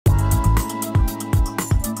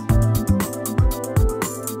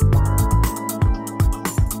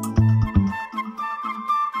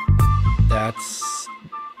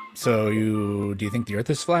So do you think the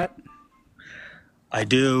Earth is flat? I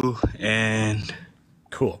do, and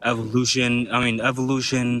Cool. evolution,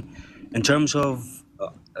 in terms of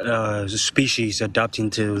species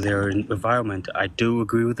adapting to their environment, I do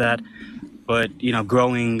agree with that. But,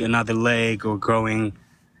 growing another leg or growing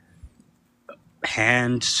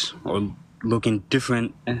hands or looking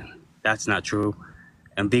different, that's not true.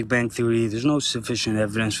 And Big Bang Theory, there's no sufficient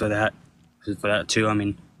evidence for that, too. I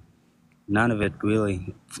mean, none of it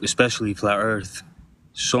really, especially flat Earth.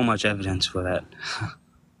 So much evidence for that.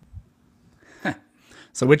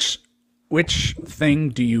 So which thing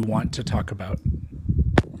do you want to talk about?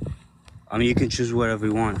 I mean, you can choose whatever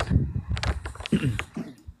you want.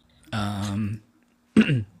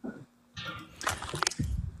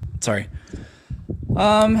 Sorry.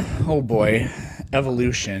 Oh boy,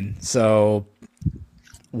 evolution. So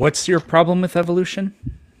what's your problem with evolution?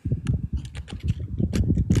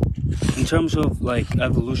 In terms of like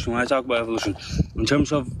evolution, when I talk about evolution, in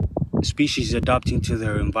terms of species adapting to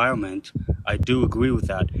their environment, I do agree with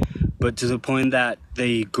that. But to the point that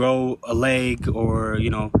they grow a leg or,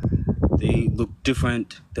 they look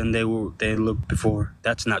different than they looked before,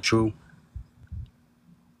 that's not true.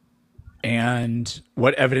 And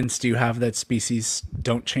what evidence do you have that species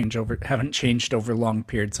haven't changed over long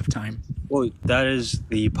periods of time? Well, that is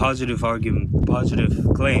the positive argument, positive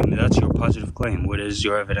claim. That's your positive claim. What is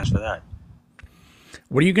your evidence for that?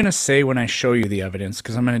 What are you going to say when I show you the evidence?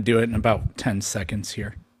 Because I'm going to do it in about 10 seconds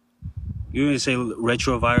here. You're going to say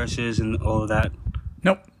retroviruses and all of that?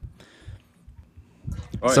 Nope.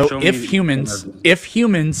 All right, so if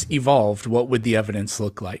humans evolved, what would the evidence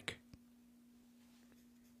look like?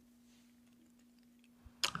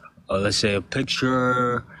 Let's say a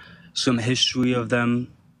picture, some history of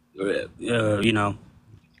them,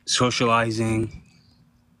 socializing.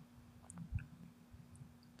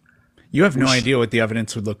 You have no idea what the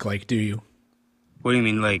evidence would look like, do you? What do you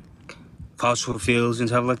mean, like fossil fuels and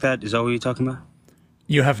stuff like that? Is that what you're talking about?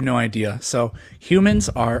 You have no idea. So humans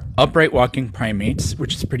are upright walking primates,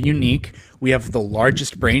 which is pretty unique. We have the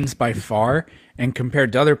largest brains by far, and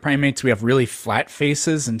compared to other primates, we have really flat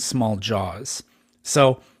faces and small jaws.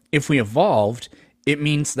 So if we evolved, it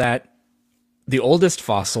means that the oldest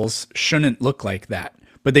fossils shouldn't look like that,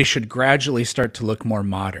 but they should gradually start to look more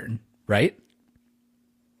modern, right?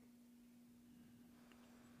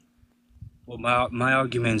 Well, my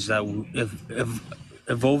argument is that if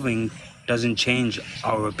evolving doesn't change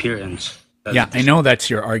our appearance. Yeah, I know that's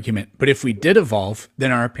your argument, but if we did evolve,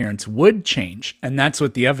 then our appearance would change, and that's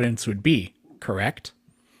what the evidence would be, correct?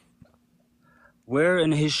 Where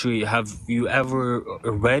in history have you ever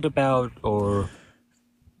read about or...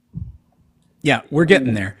 Yeah, we're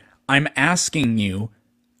getting there. I'm asking you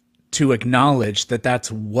to acknowledge that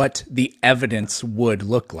that's what the evidence would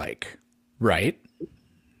look like, right?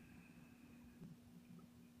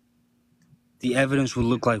 The evidence would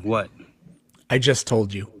look like what? I just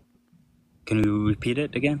told you. Can you repeat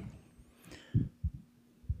it again?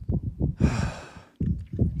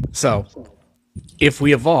 So, if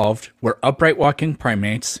we evolved, we're upright walking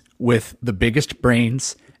primates with the biggest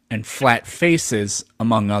brains and flat faces,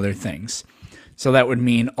 among other things. So that would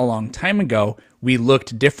mean a long time ago, we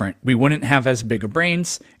looked different. We wouldn't have as big a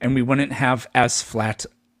brains, and we wouldn't have as flat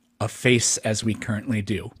a face as we currently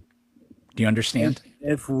do. Do you understand?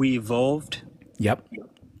 If we evolved? Yep.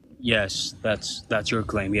 Yes, that's your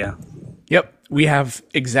claim, yeah. Yep, we have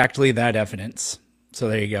exactly that evidence. So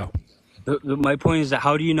there you go. My point is that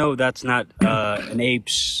how do you know that's not an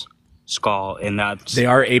ape's skull and that's... They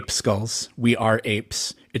are ape skulls. We are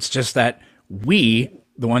apes. It's just that we,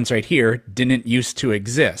 the ones right here, didn't used to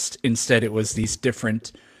exist. Instead, it was these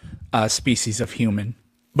different species of human.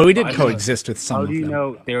 But we did coexist with some of them. How do you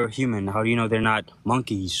know they're human? How do you know they're not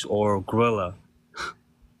monkeys or gorilla?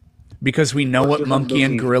 Because we know what monkey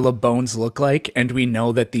and gorilla bones look like, and we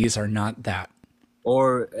know that these are not that.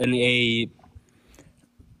 Or a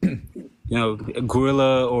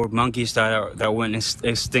gorilla or monkeys that went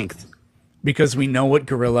extinct. Because we know what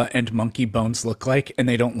gorilla and monkey bones look like, and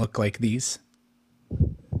they don't look like these.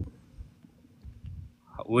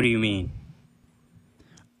 What do you mean?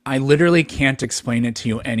 I literally can't explain it to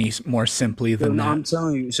you any more simply than that. I'm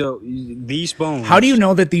telling you, so these bones... How do you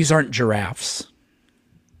know that these aren't giraffes?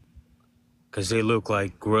 Because they look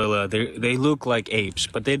like gorilla. They look like apes,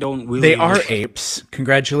 but they don't really... They are apes.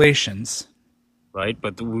 Congratulations. Right,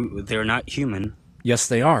 but they're not human. Yes,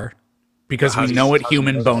 they are. Because we know what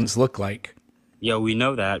human bones look like. Yeah, we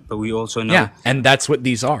know that, but we also know... Yeah, and that's what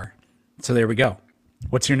these are. So there we go.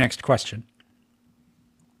 What's your next question?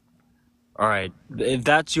 All right. If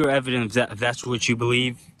that's your evidence, if that's what you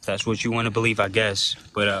believe, if that's what you want to believe, I guess.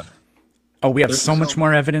 But Oh, we have There's so much some.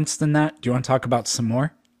 more evidence than that. Do you want to talk about some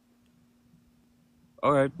more?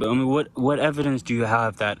 All right, but I mean, what evidence do you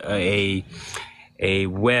have that a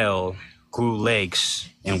whale grew legs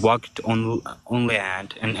and walked on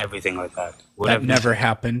land and everything like that? What That evidence? never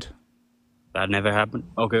happened. That never happened.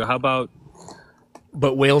 Okay, how about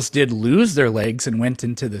But whales did lose their legs and went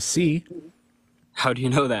into the sea how do you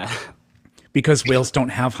know that? because whales don't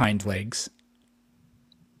have hind legs.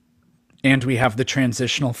 And we have the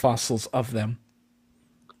transitional fossils of them.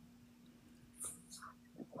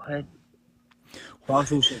 What?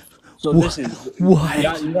 Fossils. So listen,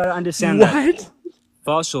 What? you gotta understand that What?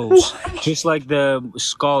 fossils, just like the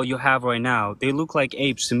skull you have right now, they look like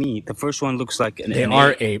apes to me. The first one looks like They an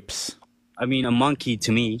are ape. apes. I mean, a monkey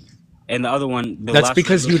to me, and the other one, the That's last one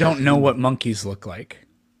because you looks like don't know what monkeys look like.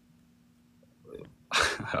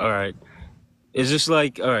 all right. It's just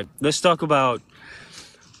like, all right, let's talk about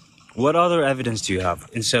what other evidence do you have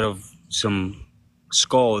instead of some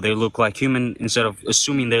skull they look like human, instead of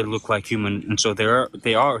assuming they look like human and so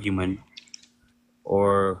they are human,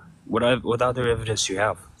 or what other evidence do you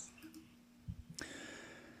have?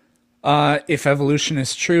 If evolution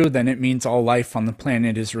is true, then it means all life on the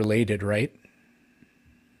planet is related, right?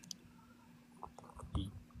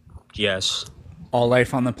 Yes. All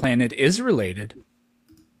life on the planet is related.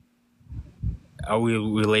 Are we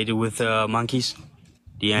related with monkeys?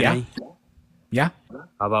 Yeah. DNA? Yeah.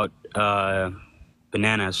 How about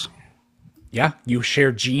bananas? Yeah. You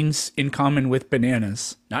share genes in common with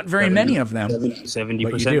bananas. Not very many of them, Seventy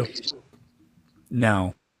but you do. percent.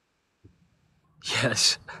 No.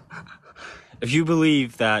 Yes. If you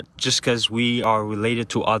believe that just because we are related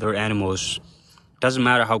to other animals, doesn't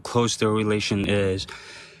matter how close their relation is,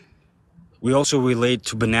 we also relate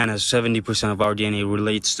to bananas. 70% of our DNA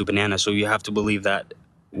relates to bananas, so you have to believe that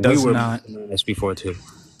we Does were not. bananas before too.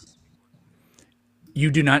 You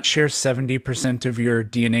do not share 70% of your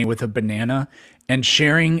DNA with a banana, and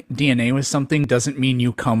sharing DNA with something doesn't mean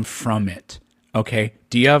you come from it. Okay?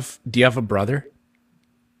 Do you have a brother?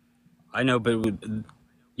 I know, but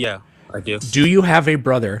yeah, I do. Do you have a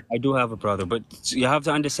brother? I do have a brother, but you have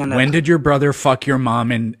to understand that. When did your brother fuck your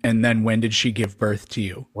mom, and then when did she give birth to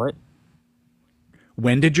you? What?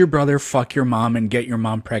 When did your brother fuck your mom and get your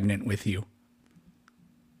mom pregnant with you?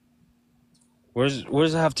 What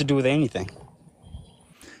does it have to do with anything?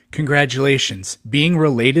 Congratulations. Being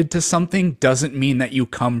related to something doesn't mean that you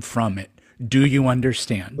come from it. Do you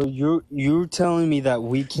understand? But you're telling me that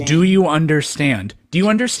we can't. Do you understand? Do you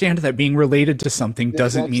understand that being related to something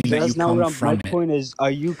doesn't mean that you That's not come what from my it? point is. Are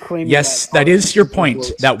you claiming Yes, that that our is your ancestors point.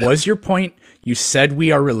 were- That was your point. You said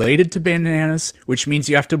we are related to bananas, which means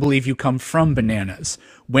you have to believe you come from bananas.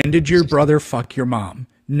 When did your brother fuck your mom?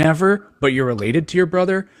 Never, but you're related to your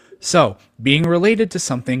brother? So, being related to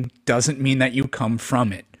something doesn't mean that you come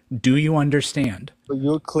from it. Do you understand? But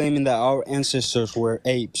you're claiming that our ancestors were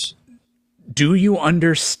apes. Do you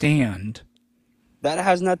understand? That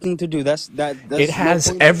has nothing to do. It That's no has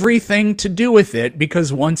point. everything to do with it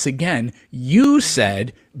because, once again, you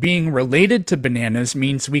said being related to bananas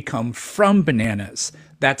means we come from bananas.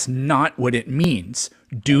 That's not what it means.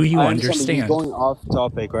 Do you I understand, but you're understand? going off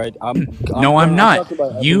topic, right? No, I'm not. talking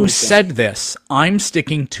about You evolution. said this. I'm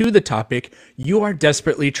sticking to the topic. You are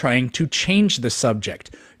desperately trying to change the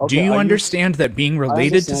subject. Do Okay, you are you- understand that being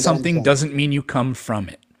related to understand, I something understand. doesn't mean you come from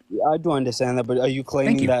it? I do understand that, but are you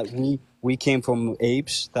claiming you. that we came from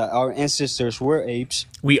apes? That our ancestors were apes,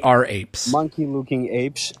 We are apes. monkey-looking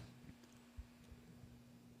apes?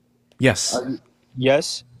 Yes.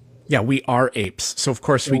 Yes. Yeah, we are apes. So, of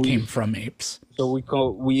course, we we- came from apes. So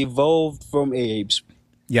we evolved from apes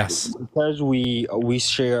Yes. because we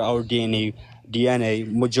share our DNA,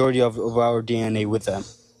 majority of our DNA with them.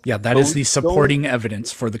 Yeah, that But is we the supporting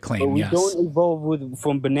evidence for the But claim. we Yes. don't evolve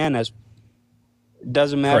from bananas.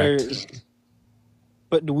 Doesn't matter. Correct.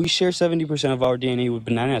 But do we share 70% of our DNA with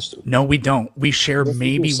bananas too? No, we don't. We share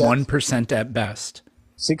maybe 50%. 1% at best.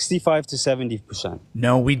 65 to 70%.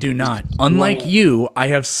 No, we do not. Unlike you, I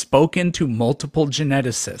have spoken to multiple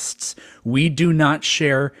geneticists. We do not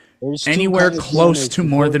share There's two anywhere kinds of close DNA to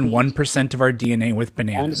more than before- 1% of our DNA with I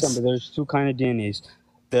understand, bananas. but there's two kind of DNAs.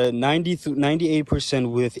 The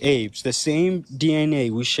 98% with apes, the same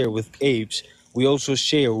DNA we share with apes, we also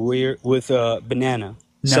share with banana.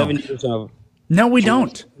 No. 70% of. No, we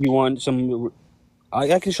don't. You want some?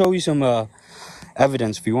 I can show you some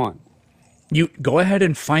evidence if you want. You go ahead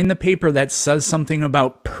and find the paper that says something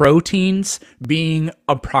about proteins being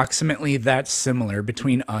approximately that similar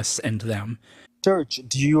between us and them. Search.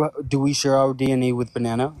 Do we share our DNA with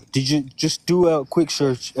banana? Did you just do a quick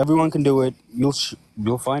search? Everyone can do it.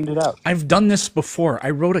 You'll find it out. I've done this before. I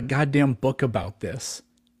wrote a goddamn book about this.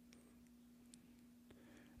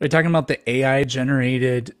 Are you talking about the AI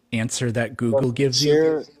generated answer that But Google we gives you?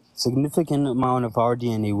 share significant amount of our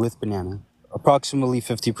DNA with banana, approximately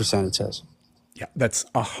 50%. It says. Yeah, that's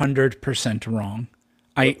 100% wrong.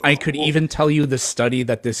 But, I could even tell you the study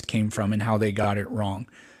that this came from and how they got it wrong.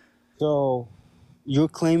 so you're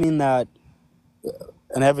claiming that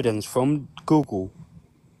an evidence from Google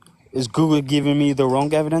is Google giving me the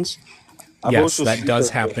wrong evidence? I've Yes, also that seen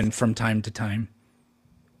does that. happen from time to time.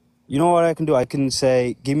 You know what I can do? I can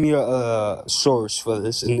say, give me a source for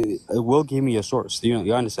this, and it will give me a source.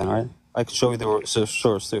 You understand, right? I can show you the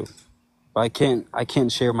source too. But I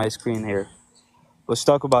can't share my screen here. Let's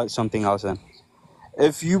talk about something else then.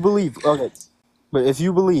 If you believe, okay, but if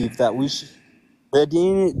you believe that the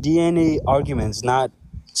DNA argument is not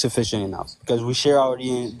sufficient enough because we share our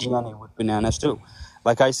DNA with bananas too.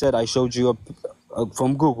 Like I said, I showed you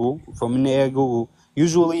from Google, from an AI Google.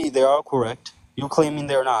 Usually they are correct. You're claiming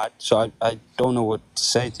they're not, so I don't know what to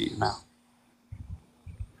say to you now.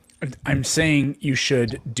 I'm saying you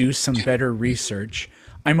should do some better research.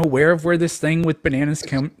 I'm aware of where this thing with bananas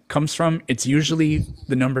comes from. It's usually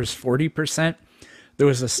the number's 40%. There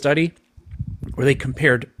was a study where they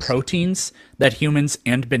compared proteins that humans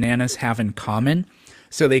and bananas have in common.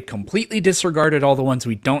 So they completely disregarded all the ones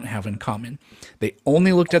we don't have in common. They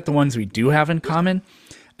only looked at the ones we do have in common.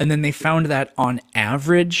 And then they found that on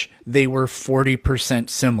average, they were 40%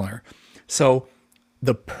 similar. So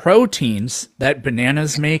the proteins that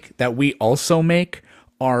bananas make, that we also make,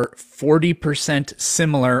 are 40%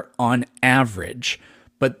 similar on average.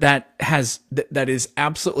 But that is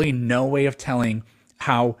absolutely no way of telling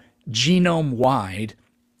how genome wide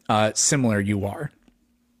similar you are.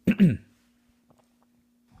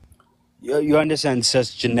 You understand? It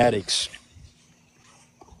says genetics.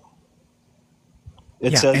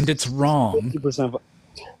 It Yeah, and says it's wrong. 50% of.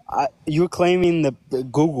 You're claiming that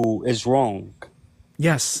Google is wrong.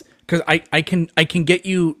 Yes, because I can get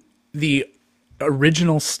you the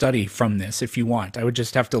original study from this if you want. I would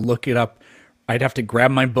just have to look it up. I'd have to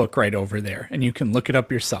grab my book right over there, and you can look it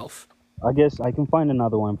up yourself. I guess I can find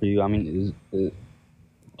another one for you. I mean, do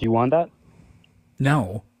you want that?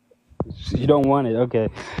 No, You don't want it, okay.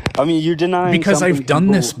 I mean, you're denying because something I've from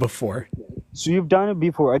done this Google. before. So you've done it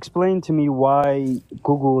before. Explain to me why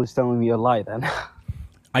Google is telling me a lie then.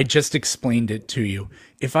 I just explained it to you.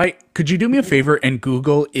 If I could you do me a favor and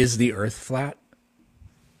Google is the earth flat?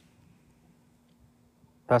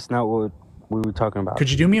 That's not what we were talking about.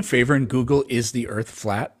 Could you do me a favor and Google is the earth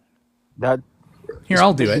flat? That Here,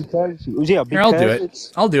 I'll do it. because yeah, Here, I'll do because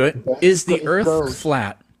it. I'll do it. Is the it earth goes.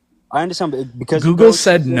 flat? I understand, but because it Google goes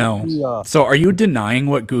said against no. the. So are you denying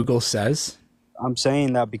what Google says? I'm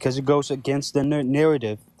saying that because it goes against the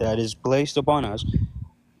narrative that is placed upon us,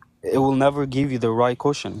 it will never give you the right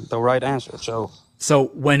question, the right answer. So So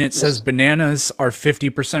when it says yes, bananas are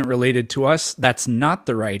 50% related to us, that's not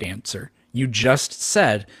the right answer. You just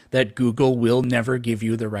said that Google will never give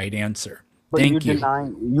you the right answer. but Thank you.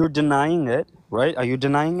 you're denying it, right? Are you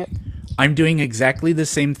denying it? I'm doing exactly the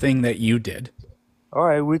same thing that you did. All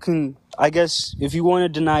right, we can. I guess if you want to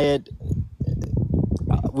deny it,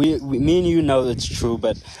 me and you know it's true.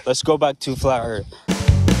 But let's go back to flat Earth.